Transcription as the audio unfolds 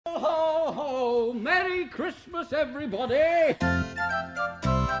Merry Christmas, everybody!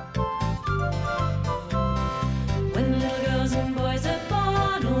 When little girls and boys are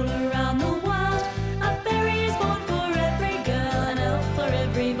born all around the world, a fairy is born for every girl, an elf for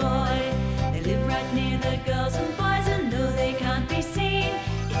every boy. They live right near the girls and boys, and though they can't be seen,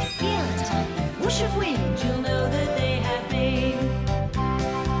 if you feel a tiny whoosh of wind, you'll know that they have been.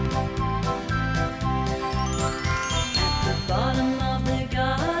 At the bottom of the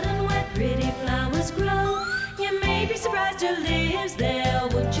garden where pretty flowers grow, you may be surprised who lives there.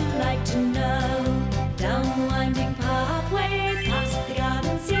 Would you like to know? Down the winding pathway, past the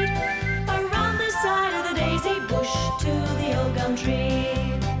garden seat, around the side of the daisy bush to the old gum tree.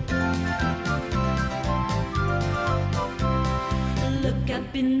 Look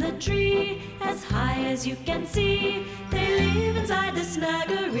up in the tree, as high as you can see. They live inside the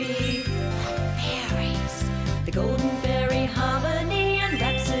snuggery. The fairies, the golden fairy Harmony and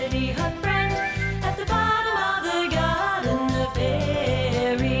Rhapsody, her friend. At the bottom of the garden, the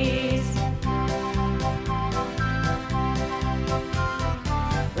fairies.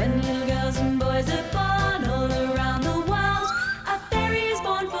 When little girls and boys are born all around the world, a fairy is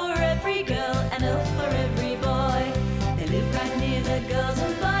born for every girl, an elf for every boy. They live right near the girls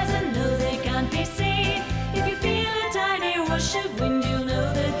and boys, and though they can't be seen, if you feel a tiny rush of wind, you'll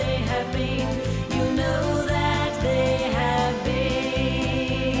know that they have been. You'll know that they have been.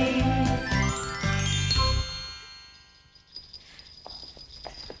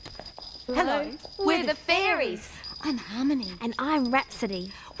 Hello, we're the Fairies. I'm Harmony. And I'm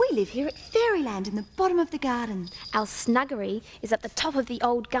Rhapsody. We live here at Fairyland in the bottom of the garden. Our snuggery is at the top of the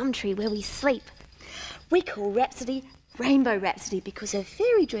old gum tree where we sleep. We call Rhapsody Rainbow Rhapsody because her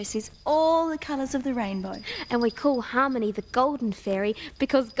fairy dress is all the colours of the rainbow. And we call Harmony the Golden Fairy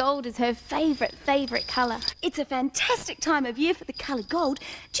because gold is her favourite colour. It's a fantastic time of year for the colour gold.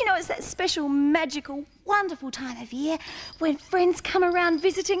 Do you know it's that special, magical, wonderful time of year when friends come around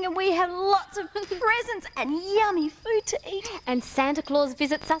visiting and we have lots of presents and yummy food to eat. And Santa Claus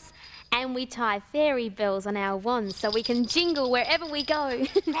visits us and we tie fairy bells on our wands so we can jingle wherever we go.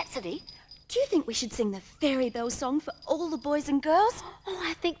 Rhapsody, do you think we should sing the Fairy Bell song for all the boys and girls? Oh,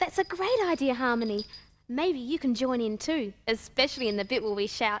 I think that's a great idea, Harmony. Maybe you can join in too, especially in the bit where we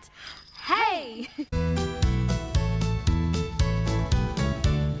shout, "Hey!"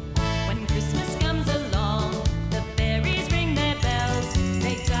 When Christmas comes along, the fairies ring their bells.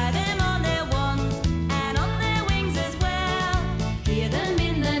 They tie them on their wands and on their wings as well. Hear them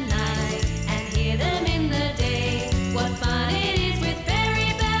in the night and hear them in the day. What fun it is with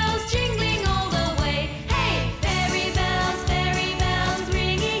fairy bells jingling all the way. Hey, fairy bells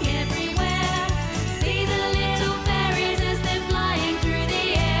ringing everywhere. See the little fairies as they're flying through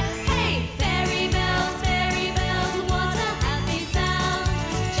the air. Hey, fairy bells, what a happy sound.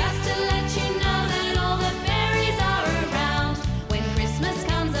 Just to let you know that all the fairies are around. When Christmas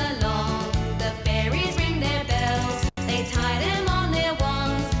comes along, the fairies ring their bells. They tie them on their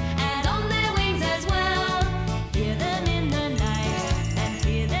wands and on their wings as well. Hear them in the night and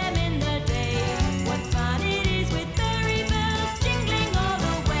hear them in the day. What fun it is with fairy bells jingling all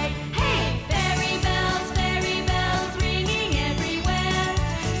the way. Hey, fairy bells ringing everywhere.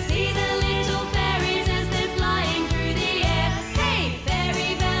 See the little fairies as they're flying through the air. Hey, fairy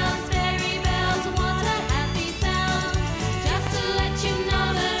bells, what a happy sound. Just to let you know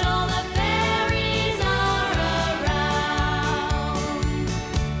that all the fairies are around.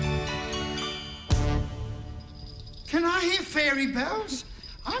 Can I hear fairy bells?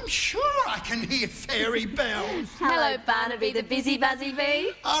 I'm sure I can hear fairy bells. Hello, Barnaby the busy buzzy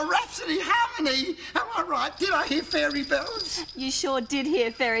bee. Oh, Rhapsody, Harmony, am I right? Did I hear fairy bells? You sure did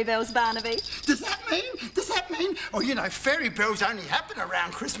hear Fairy Bells, Barnaby. Does that mean? Oh, you know, fairy bells only happen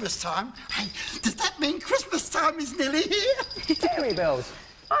around Christmas time. Hey, does that mean Christmas time is nearly here? Fairy bells.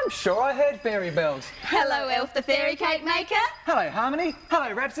 I'm sure I heard fairy bells. Hello, Elf the fairy cake maker. Hello, Harmony.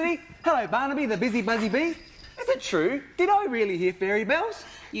 Hello, Rhapsody. Hello, Barnaby, the busy buzzy bee. Is it true? Did I really hear fairy bells?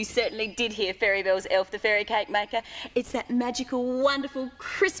 You certainly did hear Fairy Bells, Elf the Fairy Cake Maker. It's that magical, wonderful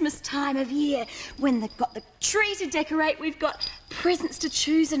Christmas time of year when they've got the tree to decorate, we've got presents to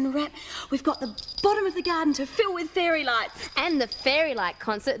choose and wrap, we've got the bottom of the garden to fill with fairy lights. And the fairy light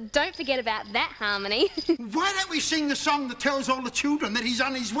concert. Don't forget about that, Harmony. Why don't we sing the song that tells all the children that he's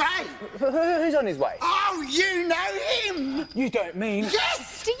on his way? Who's on his way? Oh, you know him! You don't mean...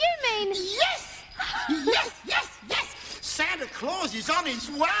 Yes! Do you mean... Yes! Yes! Santa Claus is on his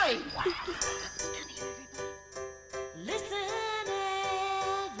way! Listen,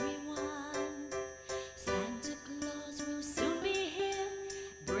 everyone. Santa Claus will soon be here,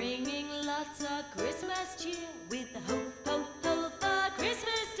 bringing lots of Christmas cheer with the ho, ho, ho for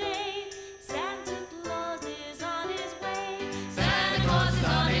Christmas Day. Santa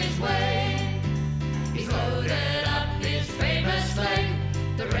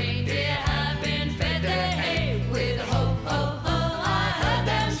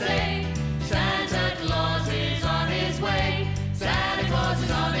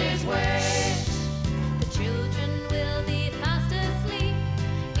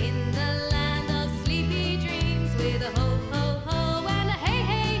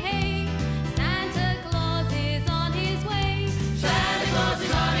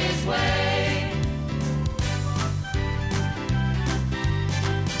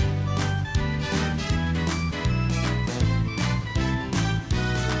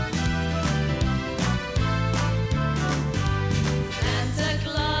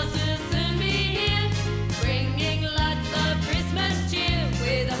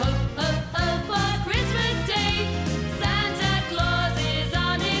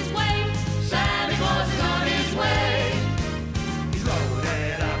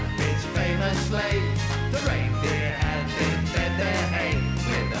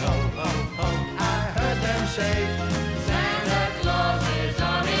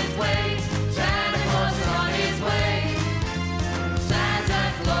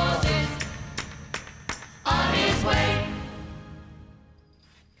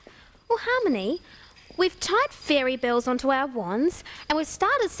Harmony, we've tied fairy bells onto our wands and we've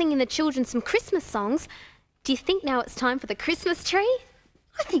started singing the children some Christmas songs. Do you think now it's time for the Christmas tree?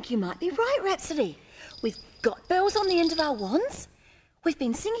 I think you might be right, Rhapsody. We've got bells on the end of our wands. We've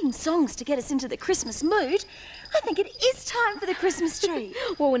been singing songs to get us into the Christmas mood. I think it is time for the Christmas tree.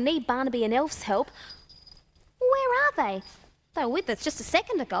 Well, we'll need Barnaby and Elf's help. Where are they? They were with us just a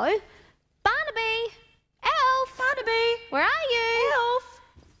second ago. Barnaby! Elf! Barnaby! Where are you? Elf!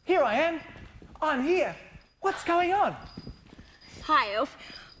 Here I am. I'm here. What's going on? Hi, Elf.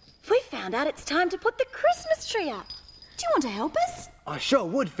 We found out it's time to put the Christmas tree up. Do you want to help us? I sure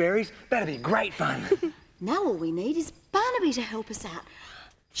would, Fairies. That'd be great fun. Now all we need is Barnaby to help us out.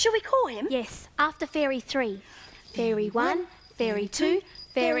 Shall we call him? Yes, after Fairy 3. Fairy 1, Fairy 2,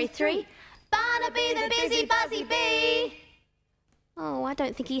 Fairy 3. Barnaby the busy buzzy bee! Oh, I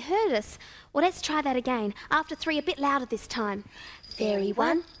don't think he heard us. Well, let's try that again. After 3, a bit louder this time. Fairy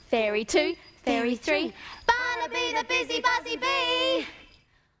 1, Fairy 2, Fairy 3. Barnaby the busy buzzy bee!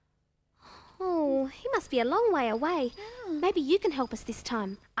 Oh, he must be a long way away. Maybe you can help us this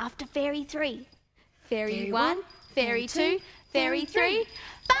time. After Fairy 3. Fairy 1, Fairy 2, Fairy 3.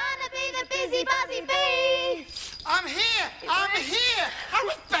 Barnaby the busy buzzy bee! I'm here! I'm here! I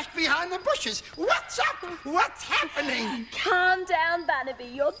was back behind the bushes. What's up? What's happening? Calm down, Barnaby.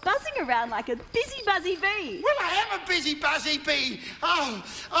 You're buzzing around like a busy buzzy bee. Well, I am a busy buzzy bee. Oh,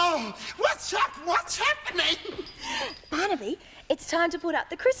 what's up? What's happening? Barnaby, it's time to put up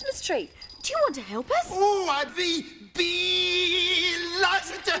the Christmas tree. Do you want to help us? Oh, I'd be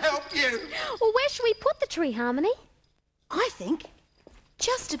delighted to help you. Well, where should we put the tree, Harmony? I think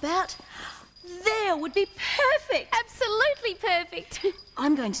just about there would be perfect. Absolutely perfect.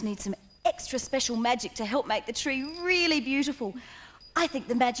 I'm going to need some extra special magic to help make the tree really beautiful. I think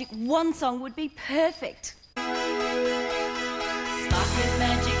the magic wand song would be perfect. Sparkling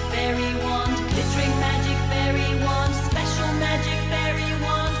magic fairy wand, glittering magic fairy wand, special magic fairy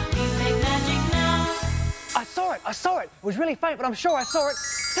wand, please make magic now. I saw it. It was really faint, but I'm sure I saw it.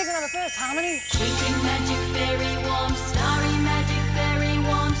 Take another first, Harmony. Twinkling magic fairy wand, starry magic fairy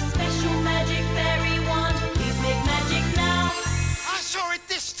wand, special magic fairy wand, please make magic now. I saw it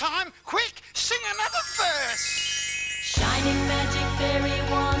this time. Quick, sing another verse. Shining magic fairy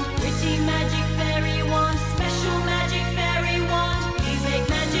wand, pretty magic fairy wand, special magic fairy wand, please make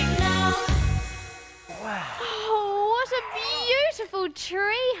magic now. Oh, what a beautiful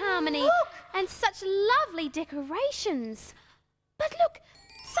tree, Harmony. Look. And such lovely decorations. But look,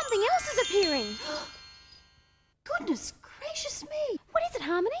 something else is appearing. Goodness gracious me. What is it,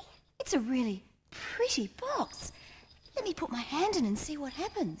 Harmony? It's a really pretty box. Let me put my hand in and see what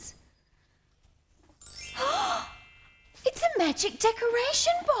happens. It's a magic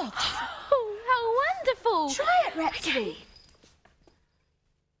decoration box. Oh, how wonderful. Try it, Rhapsody.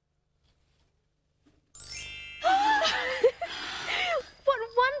 What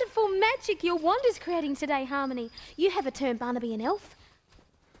wonderful magic your wand is creating today, Harmony. You have a turn, Barnaby and Elf.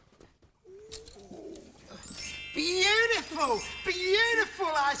 Beautiful, beautiful,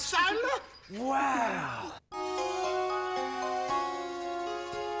 I say. Look. Wow.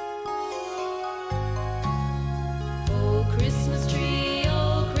 Oh, Christmas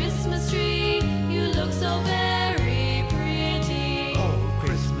tree, you look so very pretty. Oh,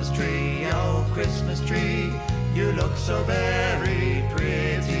 Christmas tree, you look so very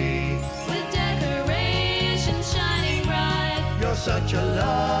pretty. With decorations shining bright. You're such a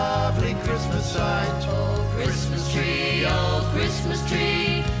lovely Christmas sight. Oh, Christmas tree,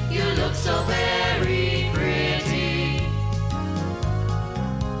 you look so very pretty.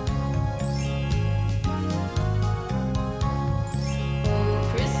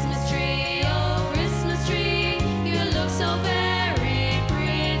 Oh, Christmas tree, you look so very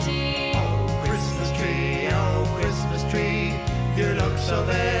pretty. Oh, Christmas tree, you look so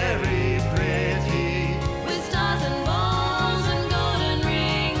very pretty. With stars and balls and golden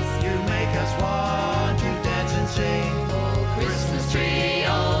rings. You make us want to dance and sing.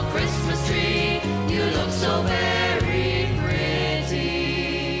 Oh, Christmas tree, you look so very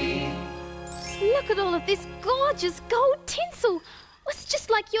pretty. Look at all of this gorgeous gold tinsel. It's just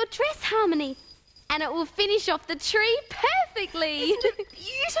like your dress, Harmony. And it will finish off the tree perfectly. Isn't it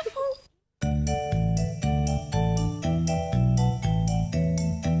beautiful?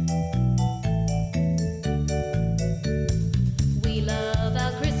 We love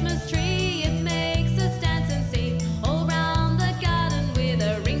our Christmas tree, it makes us dance and sing all round the garden with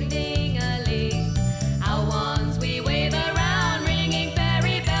a ring-ding-a-ling. Our wands we wave around, ringing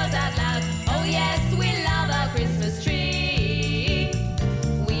fairy bells out loud. Oh yes, we love our Christmas tree.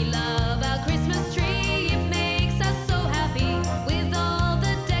 We love our Christmas tree, it makes us so happy with all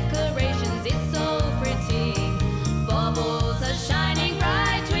the decorations.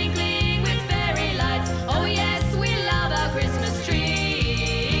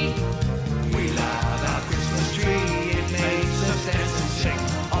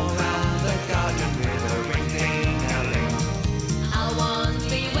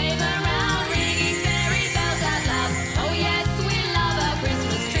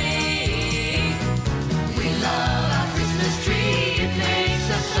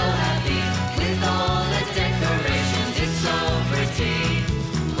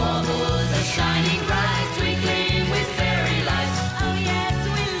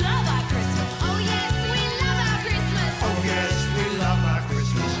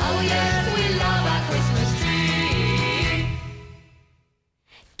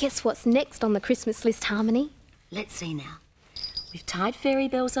 Guess what's next on the Christmas list, Harmony? Let's see now. We've tied fairy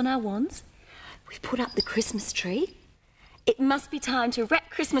bells on our wands. We've put up the Christmas tree. It must be time to wrap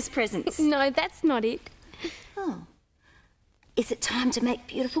Christmas presents. No, that's not it. Oh. Is it time to make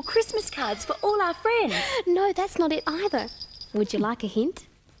beautiful Christmas cards for all our friends? No, that's not it either. Would you like a hint?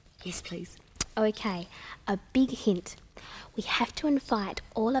 Yes, please. Okay, a big hint. We have to invite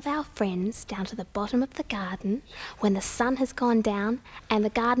all of our friends down to the bottom of the garden when the sun has gone down and the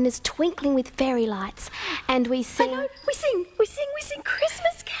garden is twinkling with fairy lights, and we sing... I know, we sing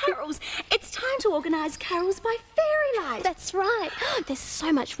Christmas carols. It's time to organise carols by fairy light. That's right. There's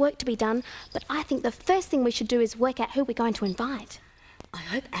so much work to be done, but I think the first thing we should do is work out who we're going to invite. I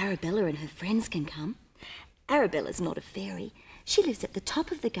hope Arabella and her friends can come. Arabella's not a fairy. She lives at the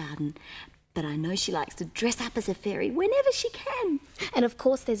top of the garden. But I know she likes to dress up as a fairy whenever she can. And of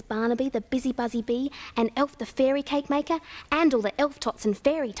course there's Barnaby, the busy buzzy bee, and Elf, the fairy cake maker, and all the elf tots and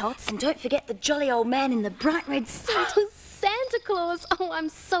fairy tots. And don't forget the jolly old man in the bright red suit. Oh, Santa Claus! Oh, I'm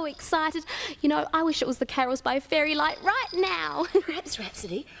so excited. You know, I wish it was the carols by fairy light right now. Perhaps,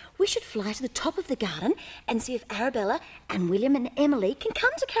 Rhapsody, we should fly to the top of the garden and see if Arabella and William and Emily can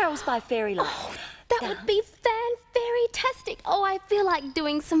come to carols by fairy light. Oh, that would be fan-fairy-tastic. Oh, I feel like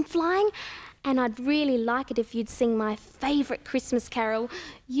doing some flying. And I'd really like it if you'd sing my favourite Christmas carol.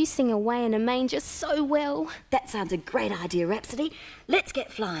 You sing Away in a Manger so well. That sounds a great idea, Rhapsody. Let's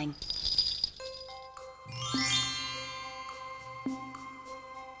get flying.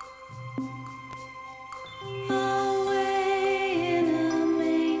 Away in a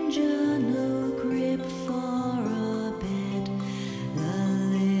manger, no crib for a bed, the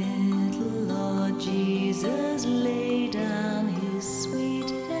little Lord Jesus lay down his sweet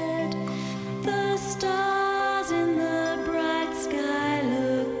head. The stars in the bright sky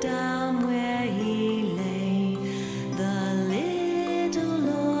looked down where he lay, the little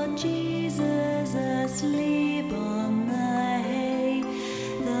Lord Jesus asleep on the hay,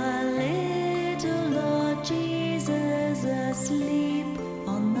 the little Lord Jesus asleep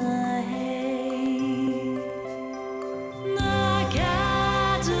on the hay. The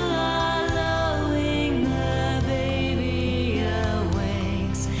cattle are lowing, the baby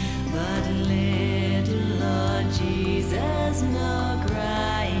awakes, but little Lord Jesus no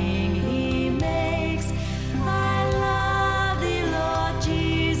crying he makes. I love thee, Lord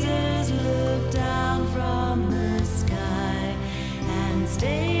Jesus, look down from the sky and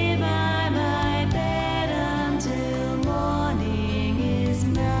stay by my bed until morning is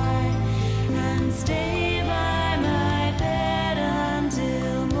nigh, and stay by my bed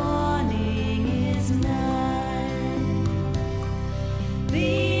until morning is nigh.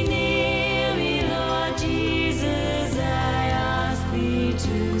 Be near me, Lord Jesus, I ask thee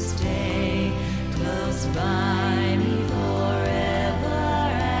to stay close by me forever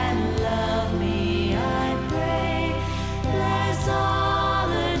and love me, I pray. Bless all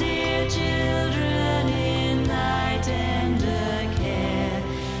the dear children in thy tender care,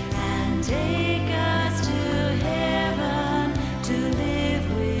 and take us to heaven to live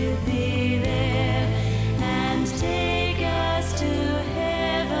with thee there, and take us to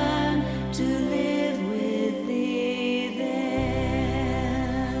heaven to live with thee there.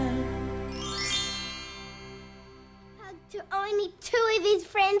 Hugged to only two of his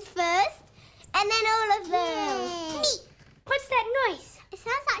friends first, and then all of them. Me. What's that noise? It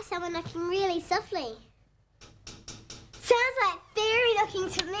sounds like someone knocking really softly. Sounds like fairy knocking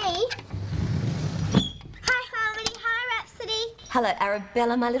to me. Hi, Harmony. Hi, Rhapsody. Hello,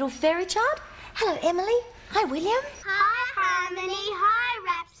 Arabella, my little fairy child. Hello, Emily. Hi, William. Hi, Harmony. Hi,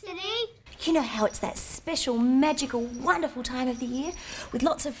 Rhapsody. You know how it's that special, magical, wonderful time of the year with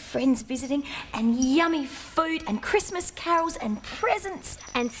lots of friends visiting and yummy food and Christmas carols and presents.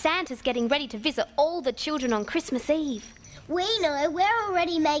 And Santa's getting ready to visit all the children on Christmas Eve. We know we're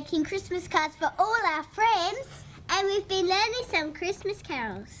already making Christmas cards for all our friends, and we've been learning some Christmas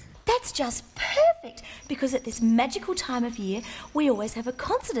carols. That's just perfect, because at this magical time of year, we always have a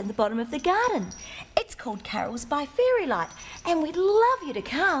concert in the bottom of the garden. It's called Carols by Fairy Light, and we'd love you to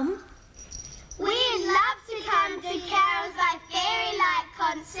come. We'd love to come to Carols by Fairy Light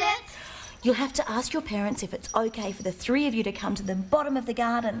concert. You'll have to ask your parents if it's okay for the three of you to come to the bottom of the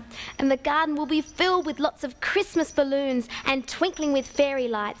garden. And the garden will be filled with lots of Christmas balloons and twinkling with fairy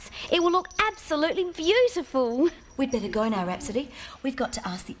lights. It will look absolutely beautiful. We'd better go now, Rhapsody. We've got to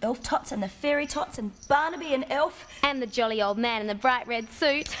ask the elf tots and the fairy tots and Barnaby and Elf. And the jolly old man in the bright red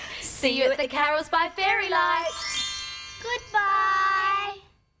suit. See you at the Carols by Fairy Light. Goodbye.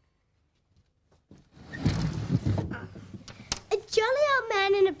 jolly old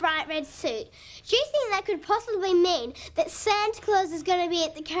man in a bright red suit. Do you think that could possibly mean that Santa Claus is going to be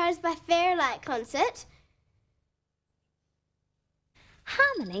at the Carols by Fairylight concert?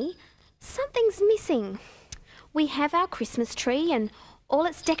 Harmony, something's missing. We have our Christmas tree and all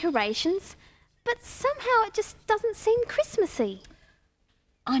its decorations, but somehow it just doesn't seem Christmassy.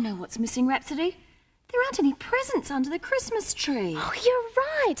 I know what's missing, Rhapsody. There aren't any presents under the Christmas tree. Oh, you're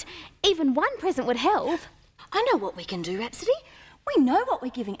right. Even one present would help. I know what we can do, Rhapsody. We know what we're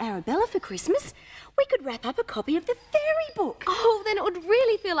giving Arabella for Christmas. We could wrap up a copy of the fairy book. Oh, then it would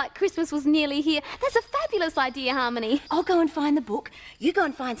really feel like Christmas was nearly here. That's a fabulous idea, Harmony. I'll go and find the book. You go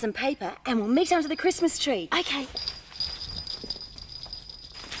and find some paper and we'll meet under the Christmas tree. Okay.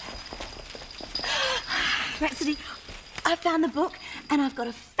 Rhapsody, I found the book and I've got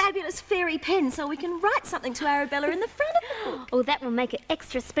a fabulous fairy pen so we can write something to Arabella in the front of the book. Oh, that will make it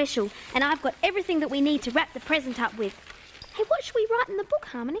extra special. And I've got everything that we need to wrap the present up with. Hey, what should we write in the book,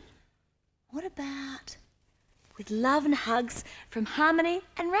 Harmony? What about with love and hugs from Harmony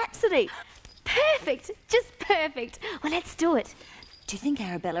and Rhapsody? Perfect. Just perfect. Well, let's do it. Do you think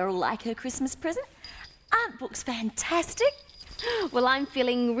Arabella will like her Christmas present? Aren't books fantastic? Well, I'm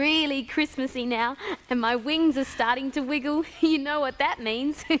feeling really Christmassy now, and my wings are starting to wiggle. You know what that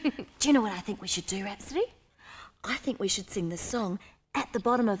means. Do you know what I think we should do, Rhapsody? I think we should sing the song At the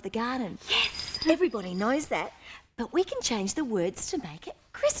Bottom of the Garden. Yes. Everybody knows that, but we can change the words to make it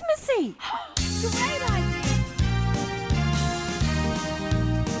Christmassy. Great idea.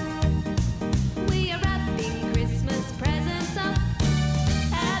 We are wrapping Christmas presents up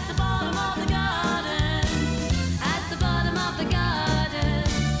at the bottom of the garden. At the bottom of the garden.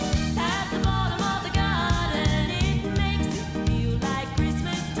 At the bottom of the garden. It makes it feel like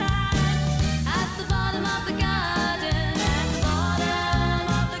Christmas time. At the bottom of the garden. At the bottom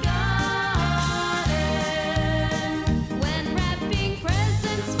of the garden. When wrapping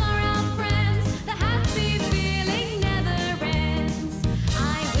presents for our friends, the happy feeling never ends.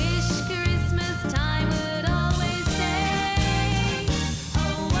 I wish Christmas time would always stay.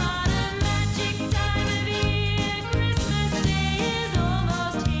 Oh, what a magic time of year. Christmas Day is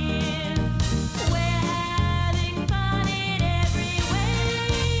almost here. We're having fun in every way.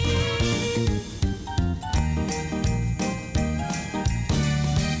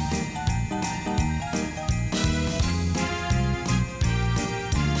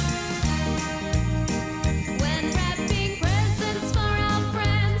 When wrapping presents for our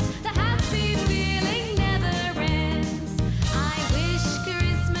friends, the happy feeling never ends. I wish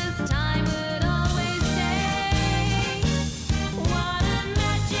Christmas time would always stay. What a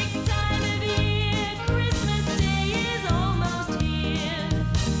magic time of year. Christmas Day is almost here.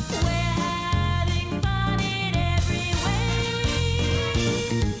 We're having fun in every way.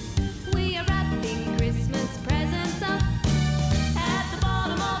 We are wrapping Christmas presents up at the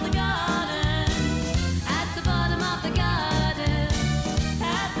bottom of the garden. At the bottom of the garden.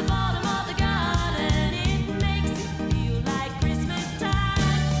 At the bottom of the garden. It makes it feel like Christmas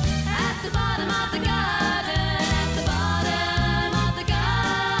time. At the bottom of the garden. At the bottom of the garden.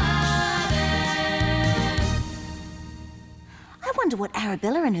 I wonder what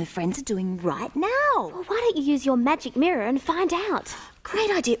Arabella and her friends are doing right now. Well, why don't you use your magic mirror and find out?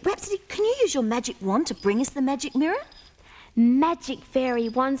 Great idea. Rhapsody, can you use your magic wand to bring us the magic mirror? Magic fairy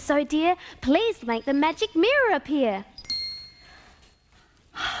wand, so dear, please make the magic mirror appear.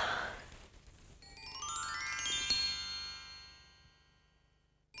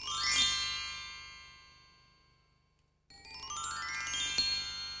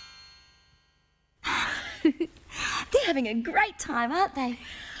 They're having a great time, aren't they?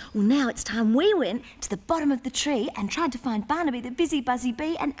 Well, now it's time we went to the bottom of the tree and tried to find Barnaby the Busy Buzzy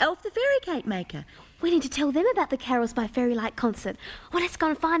Bee and Elf the Fairy Cake Maker. We need to tell them about the Carols by Fairylight concert. Well, let's go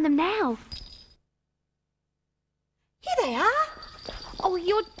and find them now. Here they are. Oh,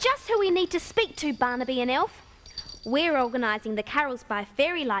 you're just who we need to speak to, Barnaby and Elf. We're organising the Carols by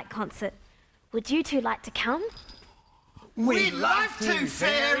Fairylight concert. Would you two like to come? We'd love to,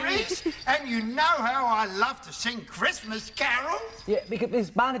 fairies. And you know how I love to sing Christmas carols. Yeah,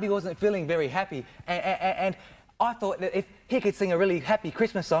 because Barnaby wasn't feeling very happy, and I thought that if he could sing a really happy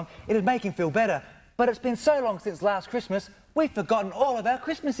Christmas song, it'd make him feel better. But it's been so long since last Christmas, we've forgotten all of our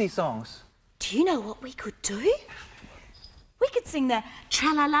Christmassy songs. Do you know what we could do? We could sing the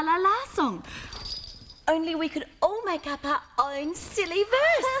tra-la-la-la-la song. Only we could all make up our own silly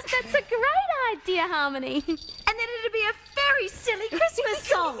verse. That's a great idea, Harmony. And then it'd be a very silly Christmas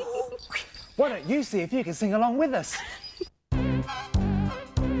song. Why don't you see if you can sing along with us?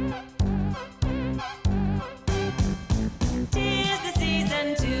 Tis the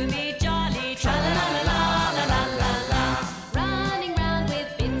season to be jolly. Tra-la-la-la-la-la-la-la. Run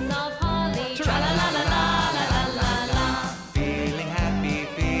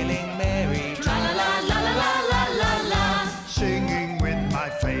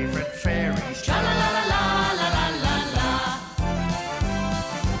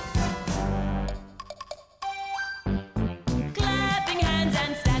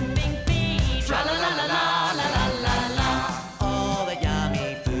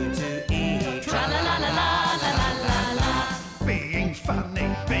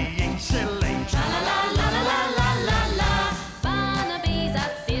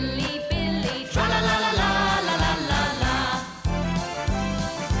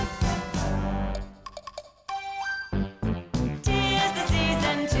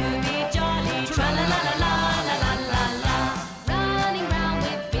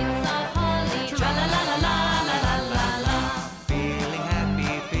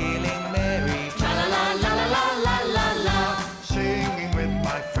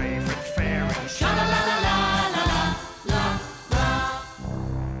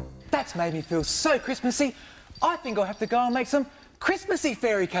That's made me feel so Christmassy. I think I'll have to go and make some Christmassy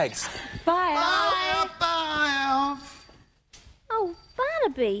fairy cakes. Bye. Bye, Elf. Oh,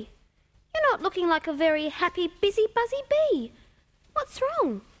 Barnaby, you're not looking like a very happy, busy, buzzy bee. What's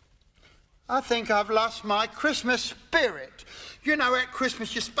wrong? I think I've lost my Christmas spirit. You know, at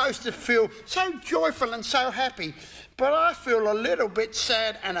Christmas you're supposed to feel so joyful and so happy, but I feel a little bit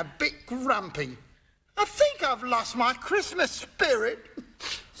sad and a bit grumpy. I think I've lost my Christmas spirit.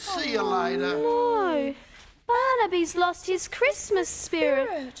 See you later. No, Barnaby's lost his Christmas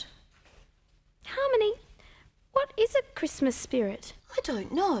spirit. Harmony, what is a Christmas spirit? I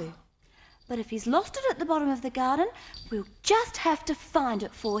don't know. But if he's lost it at the bottom of the garden, we'll just have to find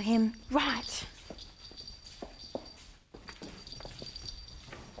it for him. Right.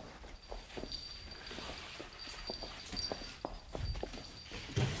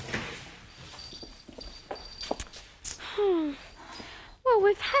 Well,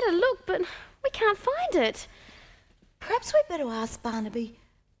 we've had a look, but we can't find it. Perhaps we'd better ask Barnaby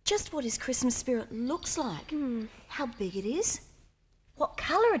just what his Christmas spirit looks like. How big it is, what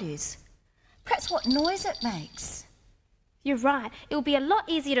colour it is, perhaps what noise it makes. You're right. It would be a lot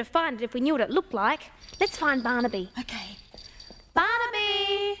easier to find it if we knew what it looked like. Let's find Barnaby. Okay.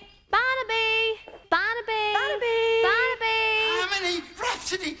 Barnaby! Barnaby! Barnaby! Barnaby! Barnaby! Harmony,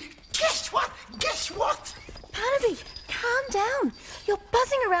 Rhapsody, guess what? Guess what? Barnaby, calm down. You're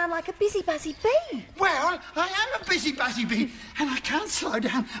buzzing around like a busy buzzy bee. Well, I am a busy buzzy bee, and I can't slow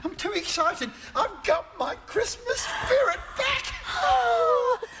down. I'm too excited. I've got my Christmas spirit back.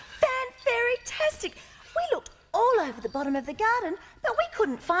 Oh, fan-fairy-tastic. We looked all over the bottom of the garden, but we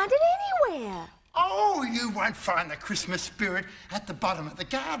couldn't find it anywhere. Oh, you won't find the Christmas spirit at the bottom of the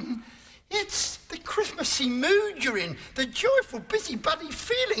garden. It's the Christmassy mood you're in, the joyful, busy-body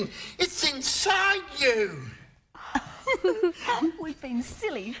feeling. It's inside you. We've been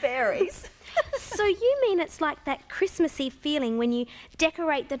silly fairies. So you mean it's like that Christmassy feeling when you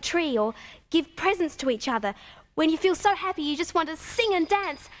decorate the tree or give presents to each other, when you feel so happy you just want to sing and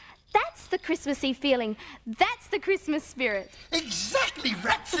dance? That's the Christmassy feeling. That's the Christmas spirit. Exactly,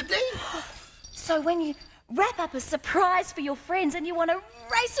 Rhapsody. So when you wrap up a surprise for your friends and you want to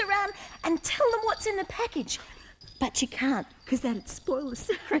race around and tell them what's in the package, but you can't because that'd spoil the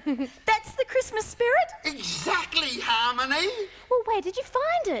secret. That's the Christmas spirit? Exactly, Harmony. Well, where did you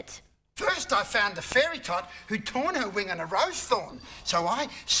find it? First, I found a fairy tot who'd torn her wing on a rose thorn, so I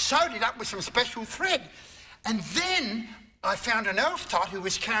sewed it up with some special thread. And then I found an elf tot who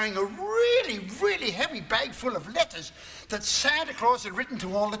was carrying a really, really heavy bag full of letters that Santa Claus had written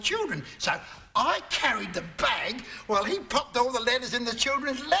to all the children. So I carried the bag while he popped all the letters in the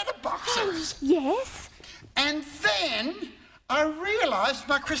children's letterboxes. Yes? And then I realised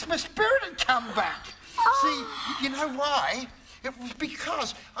my Christmas spirit had come back. See, you know why? It was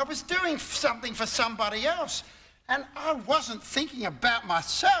because I was doing something for somebody else and I wasn't thinking about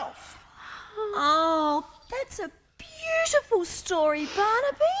myself. Oh, that's a beautiful story,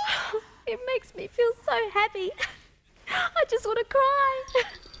 Barnaby. It makes me feel so happy. I just want to cry.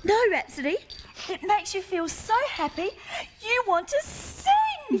 No, Rhapsody. It makes you feel so happy you want to sing.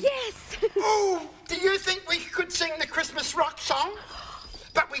 Yes. Oh, do you think we could sing the Christmas rock song?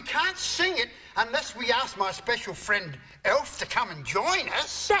 But we can't sing it unless we ask my special friend Elf to come and join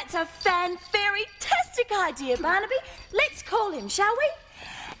us. That's a fan-fairy-tastic idea, Barnaby. Let's call him, shall we?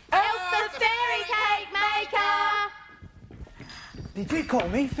 Elf the Fairy Cake Maker! Did you call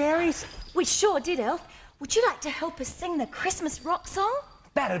me, fairies? We sure did, Elf. Would you like to help us sing the Christmas rock song?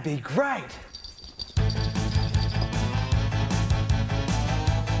 That'd be great.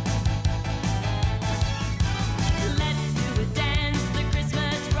 Let's do a dance, the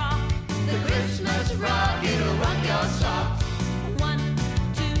Christmas rock. The Christmas rock, it'll rock your socks. 1,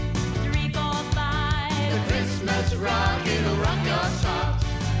 2, 3, 4, 5. The Christmas rock, it'll rock your socks.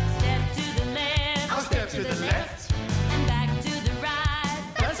 Step to the left. I'll step to the left. And back to the right.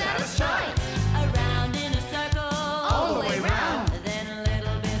 That's out of sight. Around in a circle. All the way round. Then a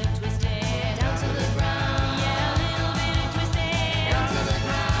little bit of twisted. Down to the ground. Yeah, a little bit of twisted. Down to the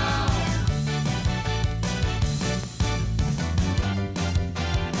ground.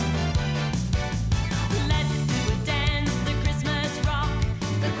 Let's do a dance, the Christmas rock.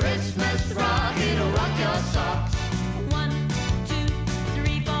 The Christmas rock, it'll rock your socks. 1, 2,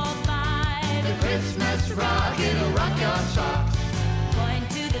 3, 4, 5. The Christmas rock, it'll rock your socks. Point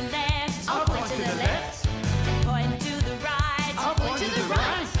to the left. I'll point to the left. Point to the right. I'll point to the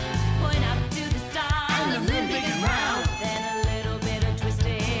right. Point up to the stars. And the moon big and round. Then a little bit of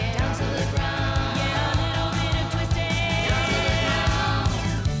twisted. Down to the ground. Yeah, a little bit of twisted. Down to the ground.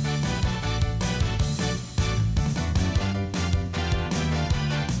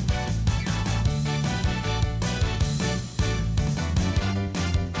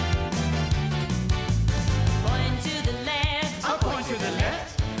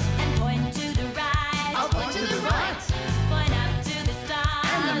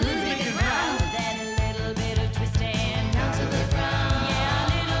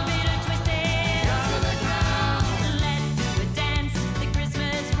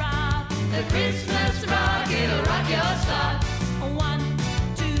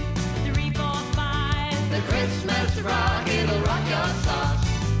 Christmas rock, it'll rock your socks.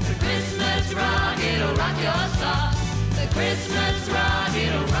 The Christmas rock, it'll rock your socks. The Christmas rock,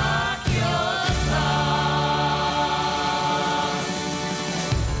 it'll rock your socks.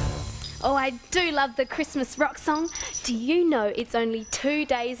 Oh, I do love the Christmas rock song. Do you know it's only 2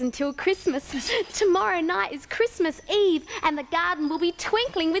 days until Christmas? Tomorrow night is Christmas Eve and the garden will be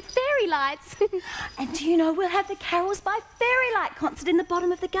twinkling with fairy lights. And do you know we'll have the Carols by Fairylight concert in the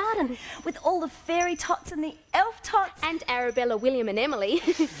bottom of the garden with all the fairy tots and the elf tots. And Arabella, William and Emily.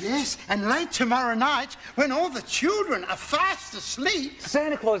 Yes, and late tomorrow night, when all the children are fast asleep...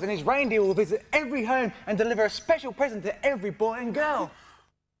 Santa Claus and his reindeer will visit every home and deliver a special present to every boy and girl.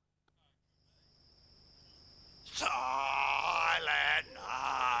 Silent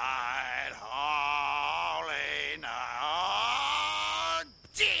night, holy night. Oh,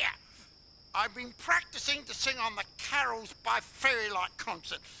 dear! I've been practicing to sing on the Carols by Fairylight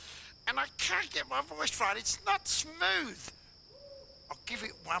concert, and I can't get my voice right. It's not smooth. I'll give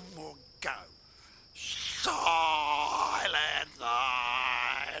it one more go. Silent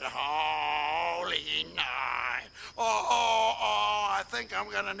night, holy night. Oh, I think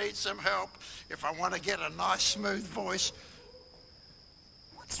I'm going to need some help if I want to get a nice, smooth voice.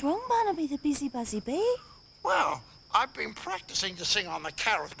 What's wrong, Barnaby the Busy Buzzy Bee? Well, I've been practicing to sing on the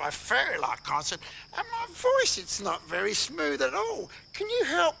Carols by Fairylight concert, and my voice, it's not very smooth at all. Can you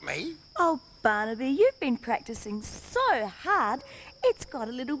help me? Oh, Barnaby, you've been practicing so hard, it's got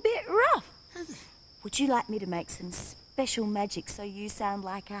a little bit rough. Would you like me to make some special magic so you sound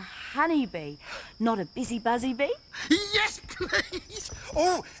like a honeybee, not a busy buzzy bee? Yes, please.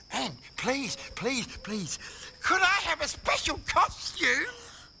 Oh, and please, could I have a special costume?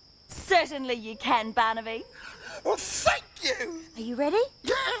 Certainly you can, Barnaby. Well, thank you. Are you ready?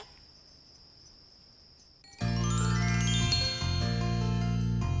 Yeah.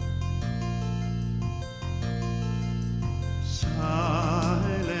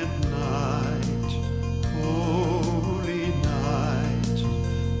 Silent night, holy night,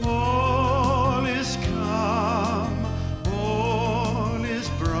 all is calm, all is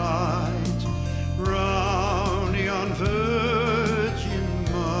bright, round yon virgin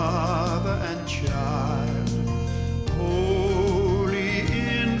mother and child, holy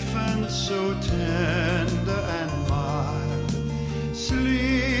infant so tender and mild,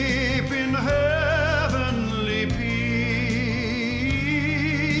 sleep in heavenly peace,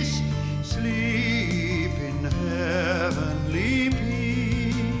 sleep in heavenly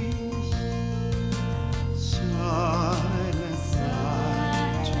peace. Silent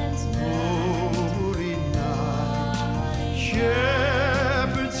night, holy night,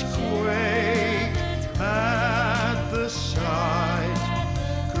 shepherds quake at the sight,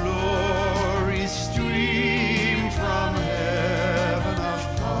 glory stream from heaven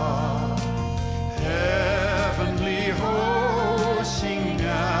afar, heavenly hosts sing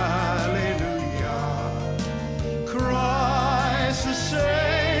hallelujah, Christ the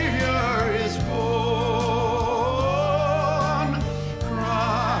Savior is born,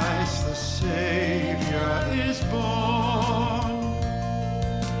 Christ the Savior is born.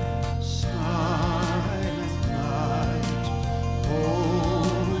 Silent night,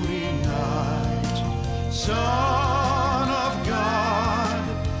 holy night, Son of God,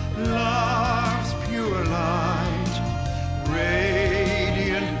 love's pure light,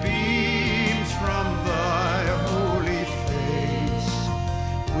 radiant beams from thy holy face,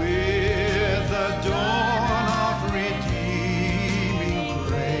 with the dawn of redeeming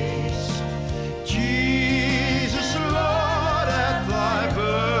grace. Jesus, Lord, at thy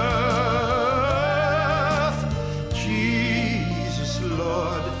birth, Jesus,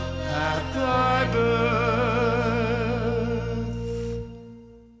 Lord, at thy birth.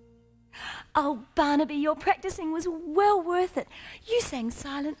 Oh, Barnaby, your practicing was well worth it. You sang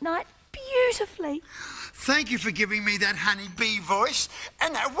Silent Night beautifully. Thank you for giving me that honeybee voice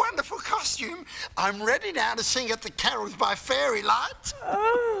and that wonderful costume. I'm ready now to sing at the Carols by Fairylight.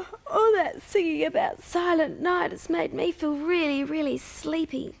 Oh, all that singing about Silent Night has made me feel really, really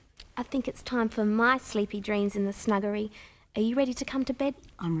sleepy. I think it's time for my sleepy dreams in the snuggery. Are you ready to come to bed?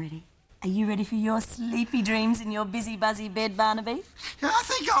 I'm ready. Are you ready for your sleepy dreams in your busy buzzy bed, Barnaby? I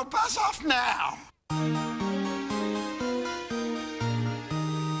think I'll buzz off now.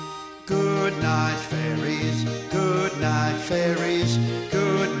 Good night, fairies. Good night, fairies.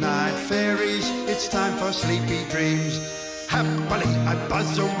 Good night, fairies. It's time for sleepy dreams. Happily I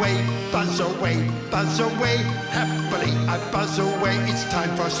buzz away, buzz away, buzz away. Happily I buzz away. It's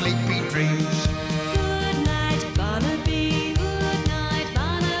time for sleepy dreams. Good night, Barnaby. Good night,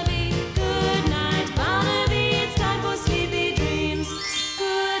 Barnaby. Good night, Barnaby. It's time for sleepy dreams.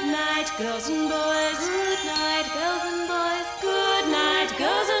 Good night, night, girls and boys. Good night, girls and boys. Good night,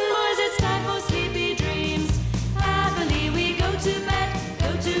 girls and boys. It's time for sleepy dreams. Happily we go to bed,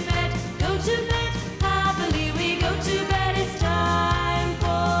 go to bed, go to bed. Happily we go to bed. It's time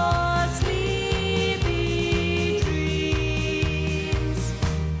for sleepy dreams.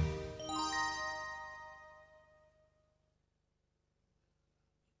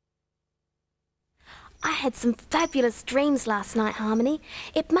 I had some fabulous dreams last night, Harmony.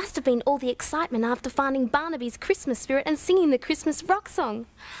 It must have been all the excitement after finding Barnaby's Christmas spirit and singing the Christmas rock song.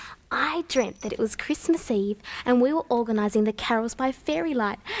 I dreamt that it was Christmas Eve and we were organising the carols by fairy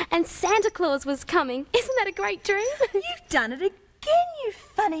light and Santa Claus was coming. Isn't that a great dream? You've done it again, you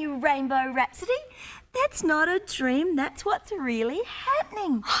funny rainbow rhapsody. That's not a dream, that's what's really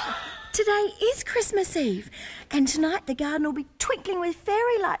happening. Today is Christmas Eve, and tonight the garden will be twinkling with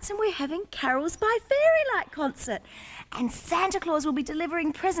fairy lights and we're having Carols by Fairy Light concert. And Santa Claus will be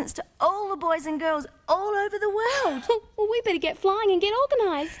delivering presents to all the boys and girls all over the world. Well, we better get flying and get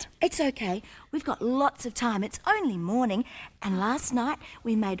organised. It's okay, we've got lots of time. It's only morning, and last night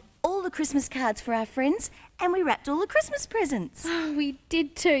we made all the Christmas cards for our friends and we wrapped all the Christmas presents. Oh, we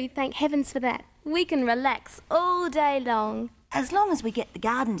did too, thank heavens for that. We can relax all day long. As long as we get the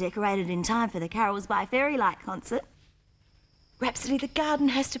garden decorated in time for the Carols by Fairy Light concert. Rhapsody, the garden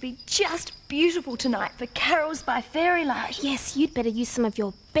has to be just beautiful tonight for Carols by Fairy Light. Yes, you'd better use some of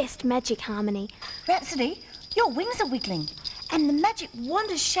your best magic, Harmony. Rhapsody, your wings are wiggling and the magic wand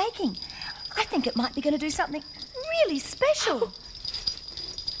is shaking. I think it might be going to do something really special.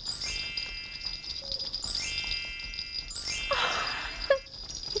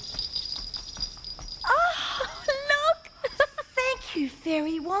 You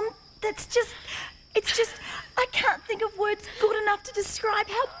fairy wand. It's just, I can't think of words good enough to describe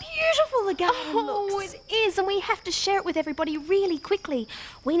how beautiful the garden looks. Oh, it is, and we have to share it with everybody really quickly.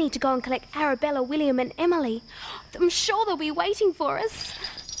 We need to go and collect Arabella, William and Emily. I'm sure they'll be waiting for us.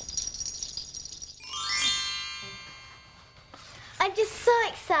 I'm just so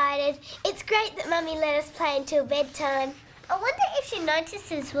excited. It's great that Mummy let us play until bedtime. I wonder if she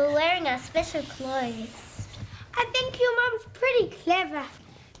notices we're wearing our special clothes. I think your mum's pretty clever.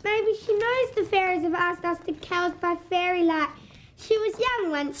 Maybe she knows the fairies have asked us to carols by fairy light. She was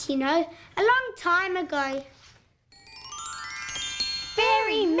young once, you know, a long time ago.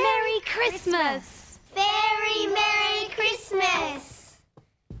 Very Merry Christmas! Very Merry Christmas!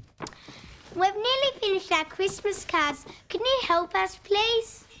 We've nearly finished our Christmas cards. Can you help us,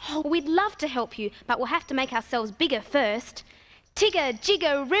 please? Oh, we'd love to help you, but we'll have to make ourselves bigger first. Tigger,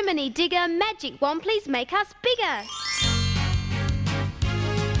 jigger, rimini, digger, magic wand, please make us bigger.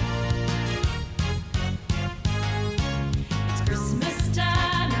 It's Christmas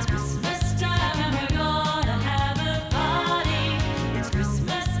time, and we're gonna have a party. It's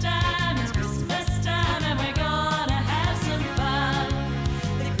Christmas time, and we're gonna have some fun.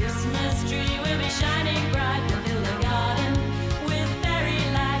 The Christmas tree will be shining bright, we'll fill the garden with fairy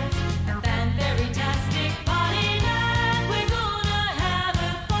lights. A fan-fairy-tastic party night, we're gonna have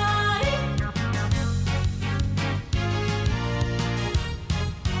a party.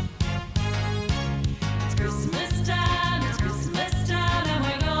 It's Christmas time, and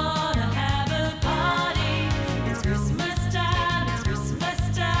we're gonna have a party. It's Christmas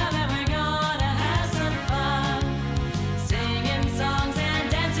time, and we're gonna have some fun. Singing songs and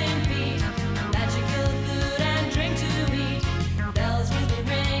dancing feet, magical food and drink to eat. Bells will be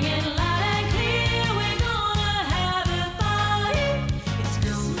ringing loud and clear, we're gonna have a party. It's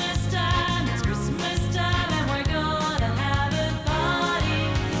Christmas time, and we're gonna have a party.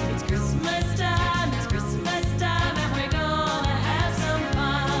 It's Christmas time, and we're gonna have some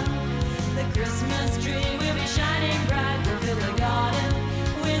fun. The Christmas tree will be shining bright, we'll fill the garden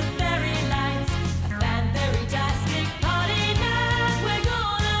with fairy lights. A fan-fairy-tastic party night, we're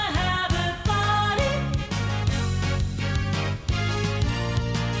gonna have a party.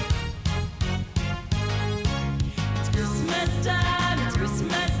 It's Christmas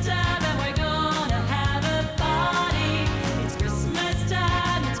time, and we're gonna have a party. It's Christmas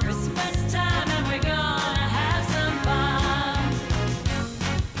time, and we're gonna have some fun.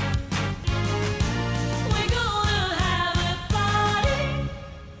 We're gonna have a party.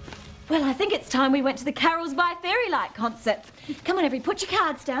 Well, I think it's time we went to the Carols by Fairy Light concert. Come on, everybody, put your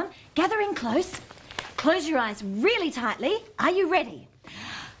cards down. Gather in close. Close your eyes really tightly. Are you ready?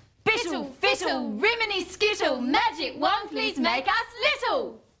 Bittle, fiddle, rimini, skittle, magic wand, please make us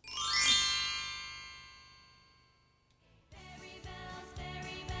little. Fairy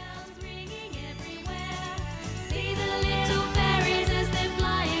bells ringing everywhere. See the little fairies as they're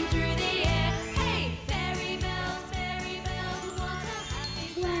flying through the air. Hey, fairy bells, what a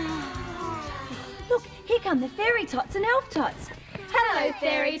happy sound. come the fairy tots and elf tots. Hello,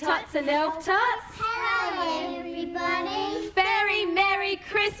 fairy tots and elf tots. Hello, everybody. Very Merry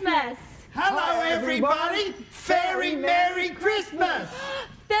Christmas. Hello, everybody. Very Merry Christmas.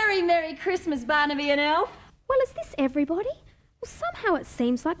 Very Merry Christmas, Barnaby and Elf. Well, is this everybody? Well, somehow it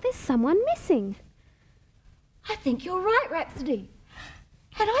seems like there's someone missing. I think you're right, Rhapsody.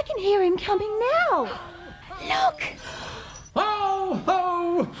 And I can hear him coming now. Look! Ho,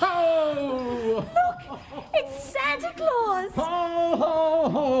 ho, ho! Look! It's Santa Claus! Ho, ho,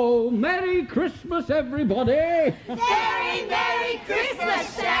 ho! Merry Christmas, everybody! Very Merry Christmas,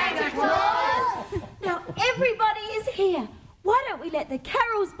 Santa Claus! Now everybody is here. Why don't we let the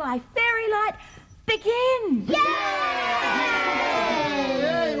carols by Fairylight begin? Yay!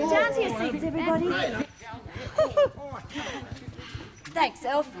 Down to your seats, everybody. Thanks,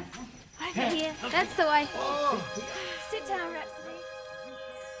 Elf. Over here. That's the way. Sit down, Rhapsody.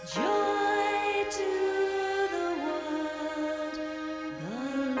 Joy to the world, the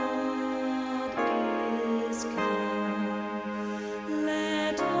Lord is come.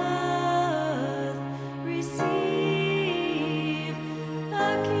 Let earth receive a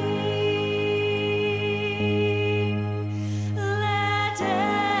King. Let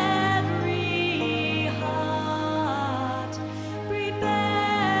every heart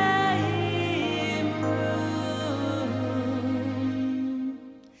prepare him room.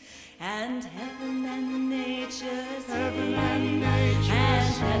 And heaven and nature sing. Heaven and nature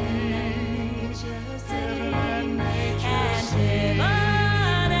and heaven and nature sing.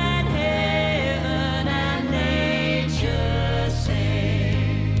 And heaven and nature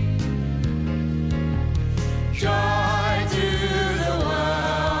sing. Joy to the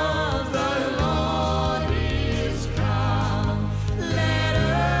world, the Lord is come. Let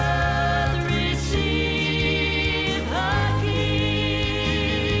earth receive her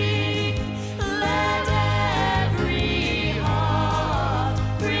King. Let every heart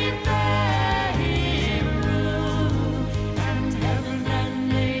prepare him room. And heaven and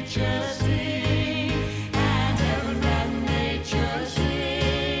nature sing. And heaven and nature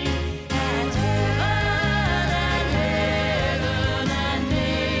sing. And heaven and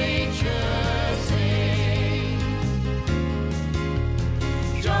nature sing.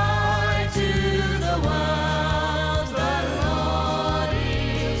 Joy to the world, the Lord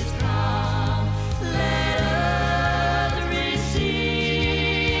is come. Let earth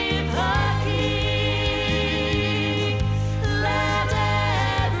receive her King. Let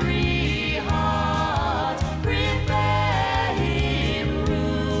every heart prepare him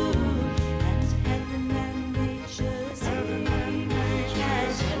room. And heaven and nature sing.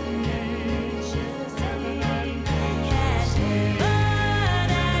 And heaven and nature sing.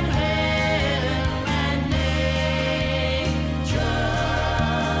 And heaven and nature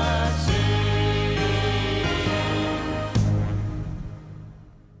sing.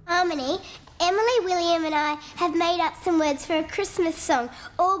 Harmony, Emily, William and I have made up some words for a Christmas song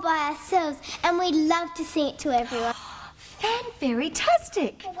all by ourselves, and we'd love to sing it to everyone.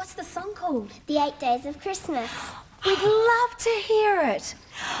 Fan-fairy-tastic. What's the song called? The 8 Days of Christmas. We'd love to hear it.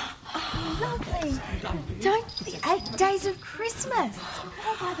 Oh, lovely. Don't the 8 days of Christmas.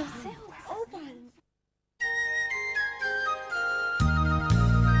 All by themselves. All by themselves.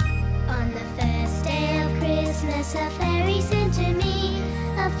 On the first day of Christmas, a fairy sent to me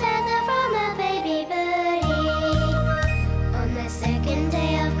a feather from a baby birdie. On the second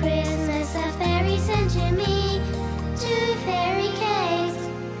day of Christmas, a fairy sent to me 2 fairy cakes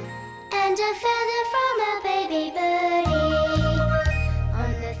and a feather from a baby birdie.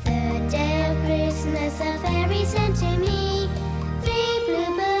 On the third day of Christmas, a fairy sent to me 3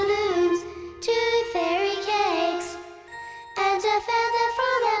 blue balloons, 2 fairy cakes and a feather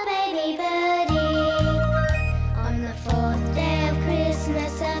from a baby birdie. On the fourth day of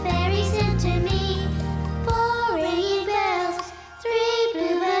Christmas, a fairy sent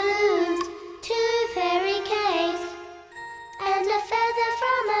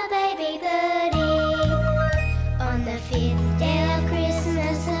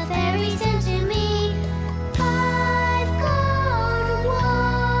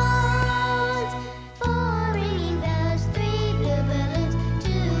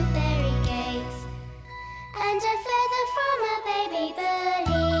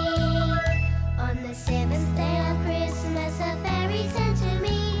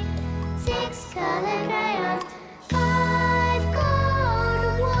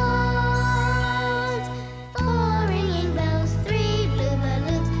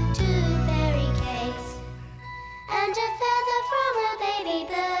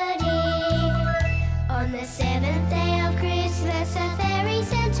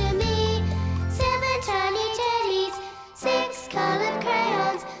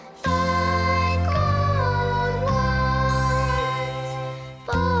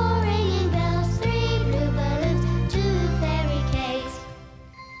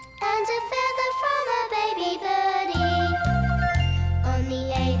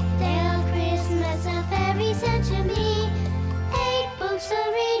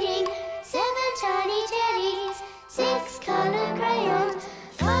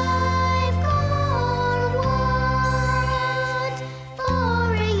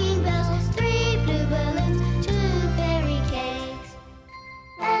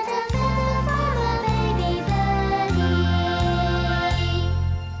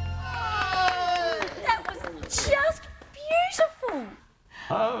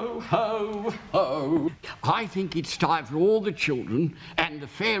Ho, ho. I think it's time for all the children and the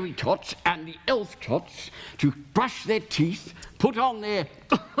fairy tots and the elf tots to brush their teeth, put on their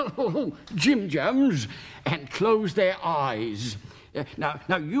Jim Jams and close their eyes. Now,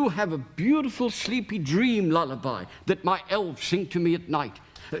 you have a beautiful sleepy dream lullaby that my elves sing to me at night.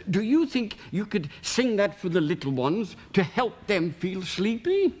 Do you think you could sing that for the little ones to help them feel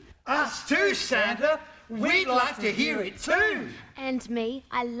sleepy? Us too, Santa. We'd like to hear it too. And me,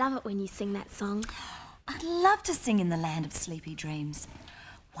 I love it when you sing that song. I'd love to sing in the land of sleepy dreams.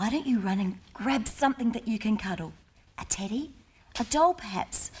 Why don't you run and grab something that you can cuddle? A teddy? A doll,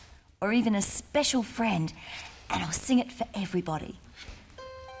 perhaps? Or even a special friend? And I'll sing it for everybody.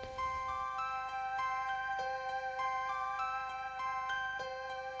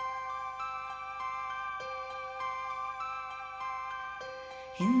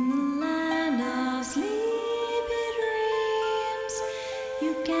 In the land of sleepy dreams,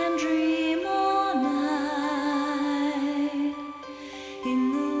 you can dream all night.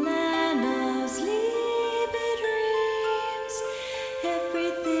 In the land of sleepy dreams,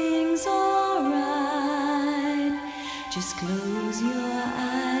 everything's alright. Just close your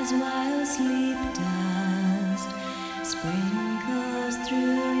eyes while sleep dust sprinkles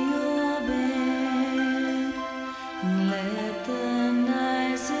through your bed, and let the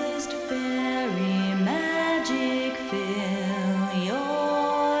nicest fairy magic fill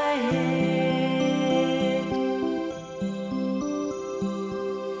your head.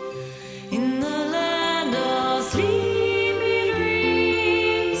 In the land of sleepy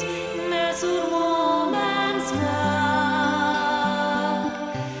dreams, nestled warm and snug.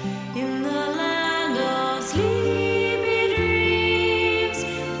 In the land of sleepy dreams,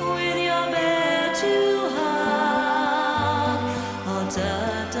 with your bed to hug, all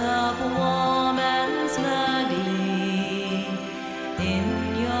tucked up warm and snugly in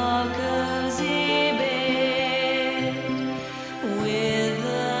your cozy bed, with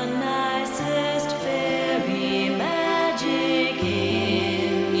the nicest fairy magic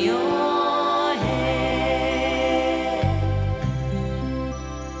in your head.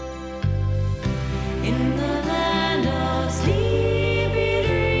 In the land of sleepy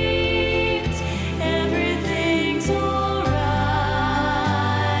dreams, everything's alright.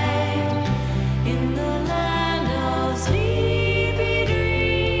 In the land of sleepy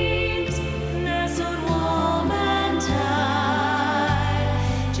dreams, nestled warm and tight.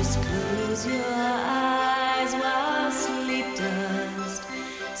 Just close your eyes while sleep dust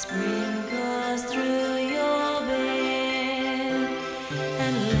sprinkles through your bed,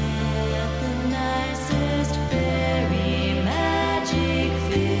 and let the nicest fairy magic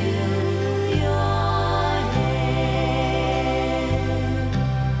fill your head.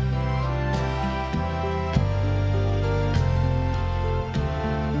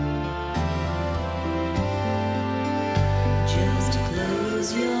 Just close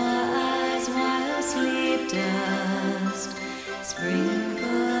your eyes while sleep dust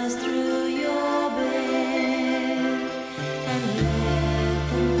sprinkles through your bed, and let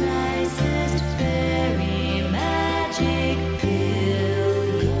the nicest fairy magic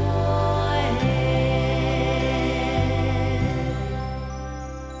fill your head.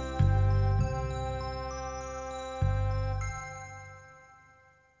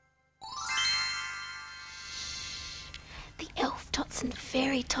 The elf tots and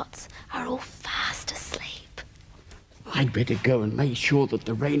fairy tots are all fast asleep. I'd better go and make sure that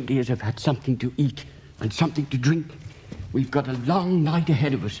the reindeers have had something to eat and something to drink. We've got a long night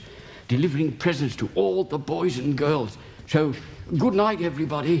ahead of us, delivering presents to all the boys and girls. So, good night,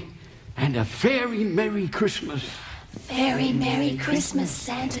 everybody, and a very Merry Christmas. Very Merry Christmas,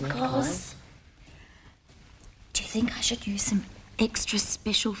 Santa Claus. Do you think I should use some extra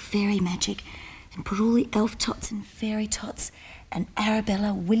special fairy magic and put all the elf tots and fairy tots and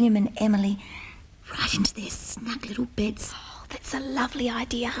Arabella, William and Emily right into their snug little beds? Oh, that's a lovely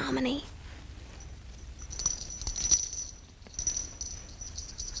idea, Harmony.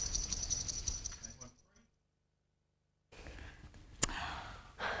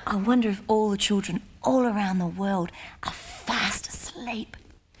 I wonder if all the children all around the world are fast asleep.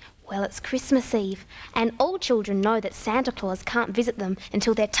 Well, it's Christmas Eve, and all children know that Santa Claus can't visit them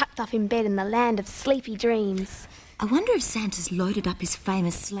until they're tucked up in bed in the land of sleepy dreams. I wonder if Santa's loaded up his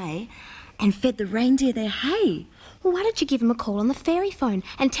famous sleigh and fed the reindeer their hay. Well, why don't you give him a call on the fairy phone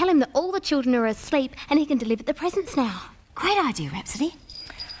and tell him that all the children are asleep and he can deliver the presents now? Great idea, Rhapsody.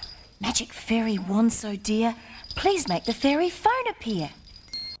 Magic fairy wand so dear, please make the fairy phone appear.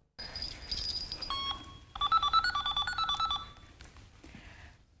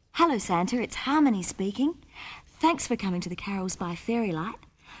 Hello, Santa. It's Harmony speaking. Thanks for coming to the Carols by Fairylight.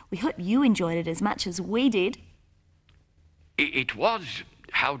 We hope you enjoyed it as much as we did. It was,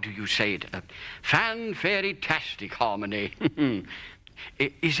 how do you say it, fan-fairy-tastic, Harmony.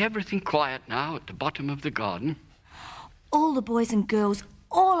 Is everything quiet now at the bottom of the garden? All the boys and girls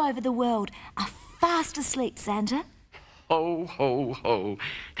all over the world are fast asleep, Santa. Ho, ho, ho.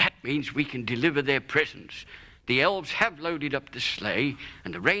 That means we can deliver their presents. The elves have loaded up the sleigh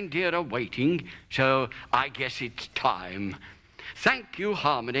and the reindeer are waiting, so I guess it's time. Thank you,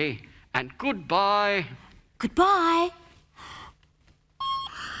 Harmony, and goodbye. Goodbye.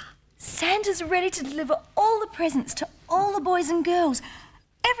 Santa's ready to deliver all the presents to all the boys and girls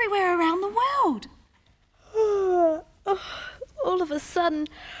everywhere around the world. All of a sudden,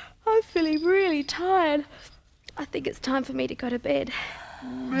 I'm feeling really tired. I think it's time for me to go to bed.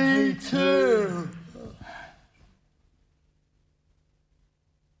 Me too.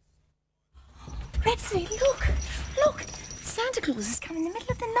 Betsy, look. Santa Claus has come in the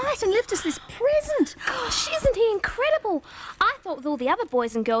middle of the night and left us this present. Gosh, isn't he incredible? I thought with all the other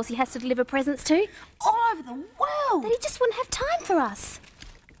boys and girls he has to deliver presents to, All over the world. that he just wouldn't have time for us.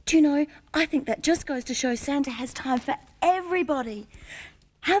 Do you know, I think that just goes to show Santa has time for everybody.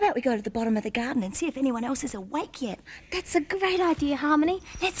 How about we go to the bottom of the garden and see if anyone else is awake yet? That's a great idea, Harmony.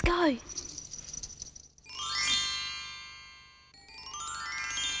 Let's go.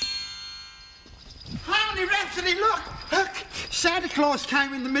 Harmony, Rhapsody, look! Santa Claus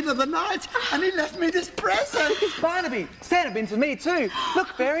came in the middle of the night and he left me this present. Barnaby, Santa been to me too. Look,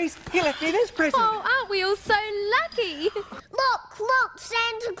 Fairies, he left me this present. Oh, aren't we all so lucky? Look,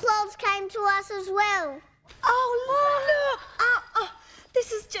 Santa Claus came to us as well. Oh, look!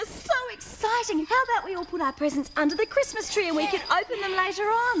 This is just so exciting. How about we all put our presents under the Christmas tree and we can open them later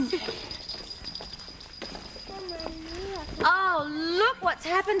on? Oh, look what's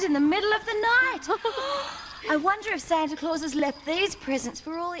happened in the middle of the night. I wonder if Santa Claus has left these presents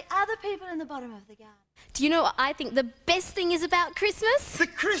for all the other people in the bottom of the garden. Do you know what I think the best thing is about Christmas? The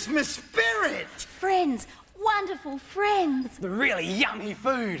Christmas spirit. Friends, wonderful friends. The really yummy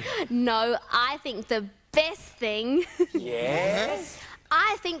food. No, I think the best thing. Yes.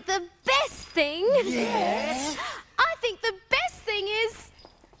 I think the best thing. Yes. I think the best thing is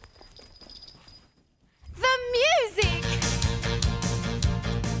the music.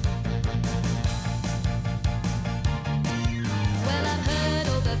 Well, I've heard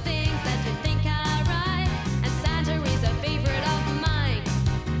all the things that you think are right, and Santa is a favorite of mine.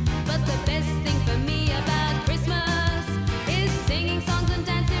 But the best thing for me about Christmas is singing songs and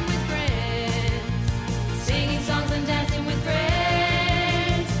dancing with friends. Singing songs and dancing with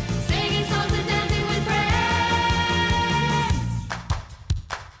friends. Singing songs and dancing with friends.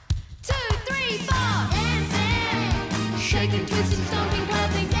 2, 3, 4. Dancing.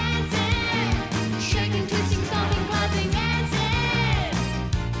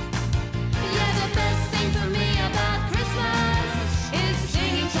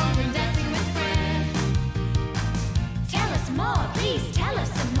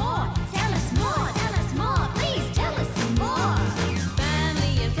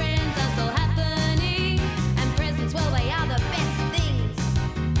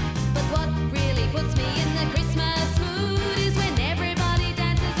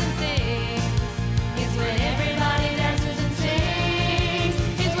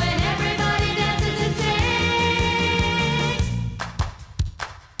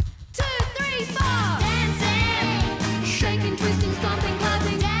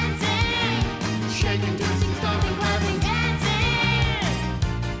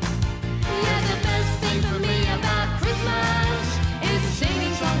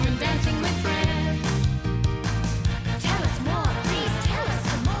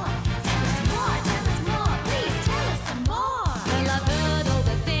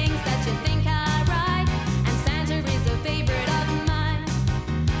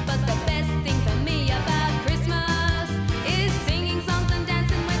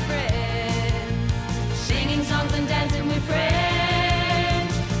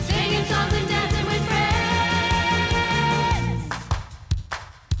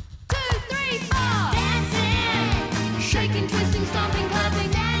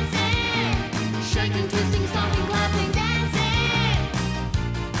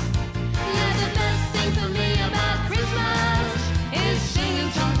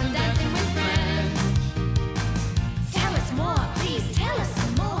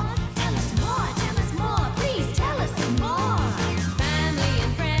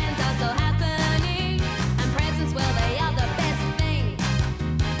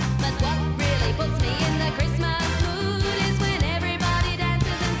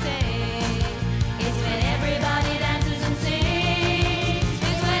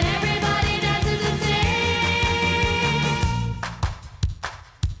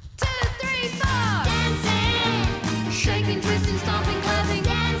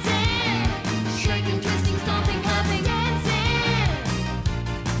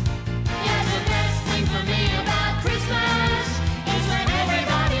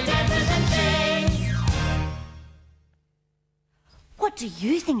 do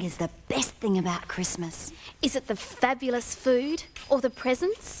you think is the best thing about Christmas? Is it the fabulous food or the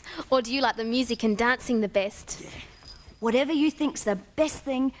presents? Or do you like the music and dancing the best? Whatever you think's the best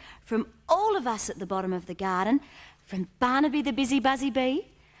thing from all of us at the bottom of the garden, from Barnaby the Busy Buzzy Bee,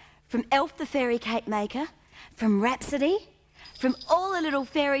 from Elf the Fairy Cake Maker, from Rhapsody, from all the little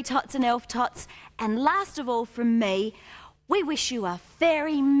fairy tots and elf tots, and last of all from me, we wish you a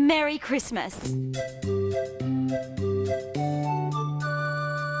very Merry Christmas.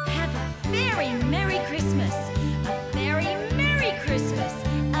 Have a very Merry Christmas. A very Merry Christmas.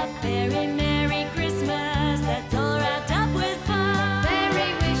 A very Merry Christmas. That's all wrapped up with fun.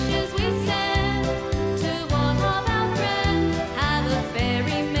 Fairy wishes we send to all of our friends. Have a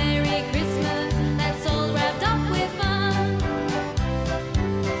very Merry Christmas. That's all wrapped up with fun.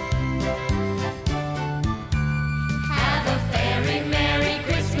 Have a very Merry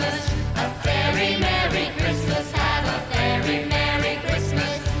Christmas. A very Merry Christmas. Have a very Merry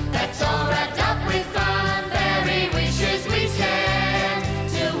Christmas. That's all wrapped up with fun. Very wishes we send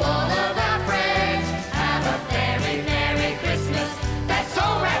to all of our friends. Have a very Merry Christmas. That's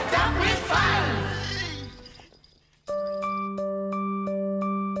all wrapped up with fun.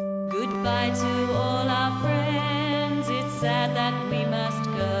 Goodbye to all our friends. It's sad that we must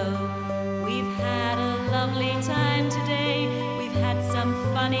go. We've had a lovely time today. We've had some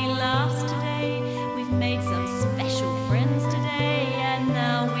funny laughs today. We've made some special friends today. And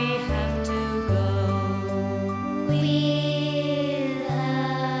now we have to go. With a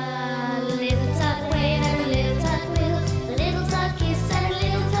little tut wave and a little tut will, a little tut kiss and a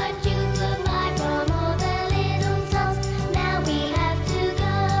little tut chew. Goodbye from all the little tuts. Now we have to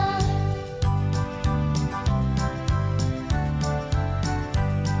go.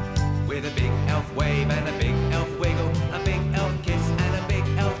 With a big elf wave and a big elf wiggle, a big elf kiss and a big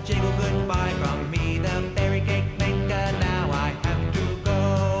elf jiggle. Goodbye from me, the fairy cake maker. Now I have to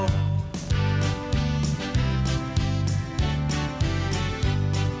go.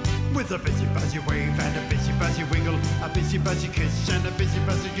 With a busy buzzy wave and a busy buzzy wiggle, a busy buzzy kiss and a busy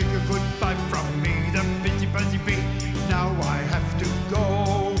buzzy jiggle. Goodbye from me, the busy buzzy bee. Now I have to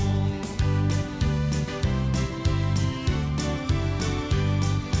go.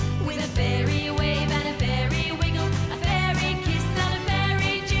 With a fairy wave and a fairy wiggle, a fairy kiss and a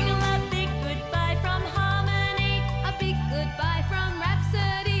fairy jingle. A big goodbye from harmony, a big goodbye from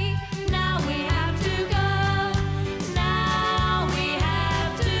rhapsody. Now we have to go. Now we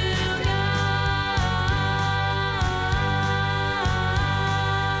have to go.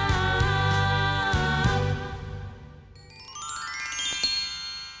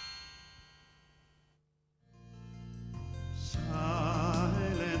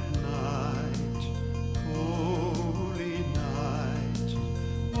 Silent night, holy night,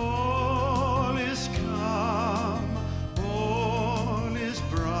 all is calm, all is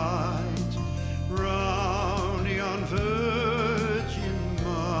bright, round yon virgin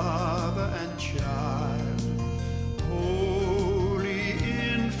mother and child, holy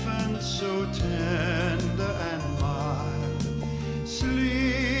infant so tender and mild,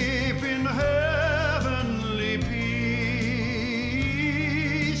 sleep in heavenly peace,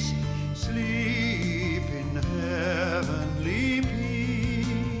 sleep in heavenly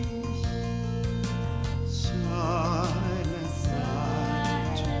peace. Silent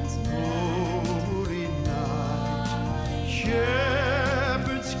night, holy night,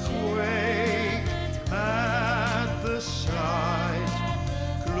 shepherds quake at the sight,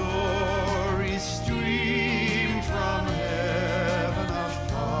 glory stream from heaven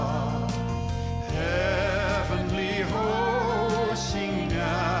afar, heavenly hosts sing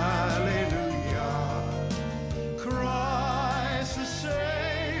hallelujah, Christ the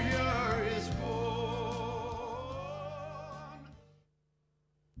Savior is born.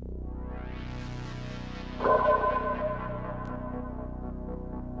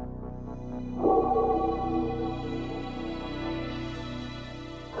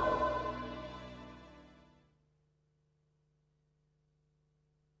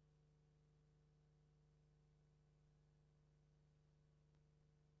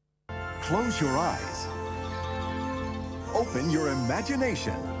 Close your eyes. Open your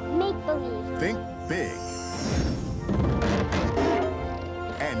imagination. Make believe. Think big.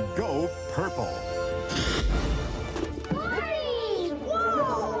 And go purple. Party!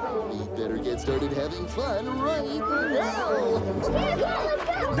 Whoa! We better get started having fun right now. Let's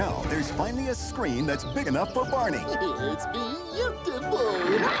go! Now there's finally a screen that's big enough for Barney. It's beautiful.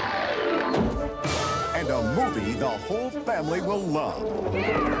 And a movie the whole family will love.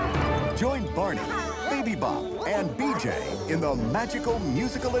 Join Barney, Baby Bop, and BJ in the magical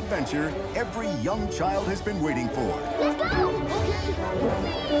musical adventure every young child has been waiting for. Let's go!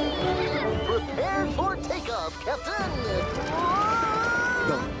 Prepare for takeoff, Captain.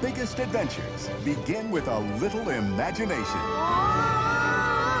 The biggest adventures begin with a little imagination.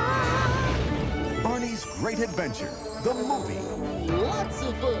 Barney's Great Adventure, the movie. Lots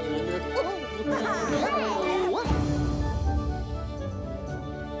of fun.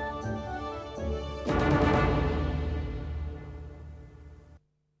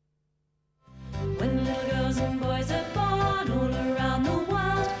 When little girls and boys are born all around the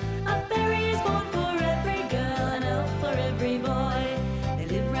world, a fairy is born for every girl, an elf for every boy. They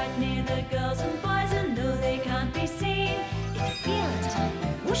live right near the girls and boys, and though they can't be seen, if you feel a tiny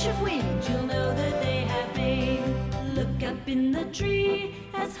whoosh of wind, you'll know that they have been. Look up in the tree,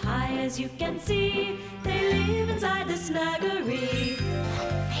 as high as you can see. They live inside the snuggery.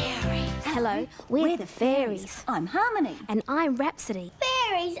 Fairies. Hello, we're the Fairies. I'm Harmony. And I'm Rhapsody.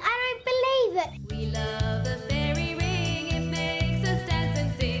 Fairies, I don't believe it. We love the fairy ring, it makes us dance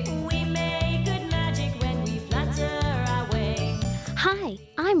and sing. We make good magic when we flutter our wings. Hi,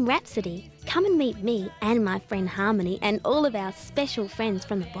 I'm Rhapsody. Come and meet me and my friend Harmony and all of our special friends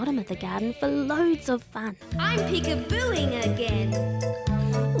from the bottom of the garden for loads of fun. I'm peekabooing again.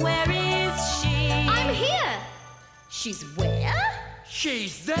 Where is she? I'm here. She's where?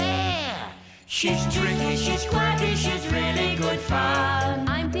 She's there! She's tricky, she's quirky, she's really good fun.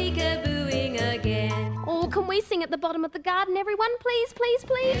 I'm peekabooing again. Oh, can we sing at the bottom of the garden, everyone? Please, please,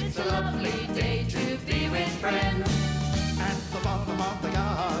 please. It's a lovely day to be with friends. At the bottom of the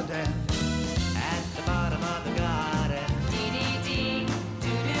garden. At the bottom of the garden. Dee-dee-dee,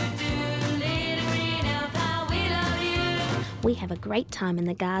 doo-doo-doo, little green elf, how we love you. We have a great time in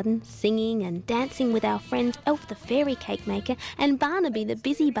the garden, singing and dancing with our friends Elf the Fairy Cake Maker and Barnaby the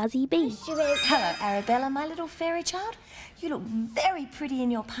Busy Buzzy Bee. Hello, Arabella, my little fairy child. You look very pretty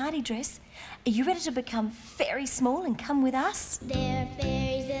in your party dress. Are you ready to become very small and come with us? There are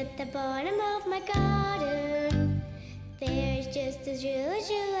fairies at the bottom of my garden. Fairies just as real as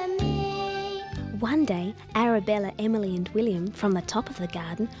you and me. One day, Arabella, Emily and William from the top of the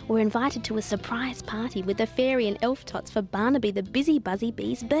garden were invited to a surprise party with the fairy and elf tots for Barnaby the Busy Buzzy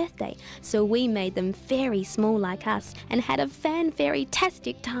Bee's birthday. So we made them very small like us and had a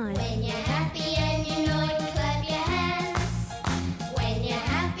fan-fairy-tastic time. When you're happy and you know it, clap your hands. When you're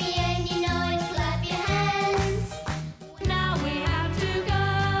happy and you know it, clap your hands. Now we have to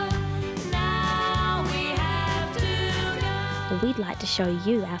go. Now we have to go. We'd like to show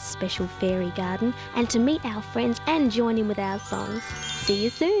you our special fairy garden and to meet our friends and join in with our songs. See you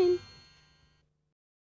soon!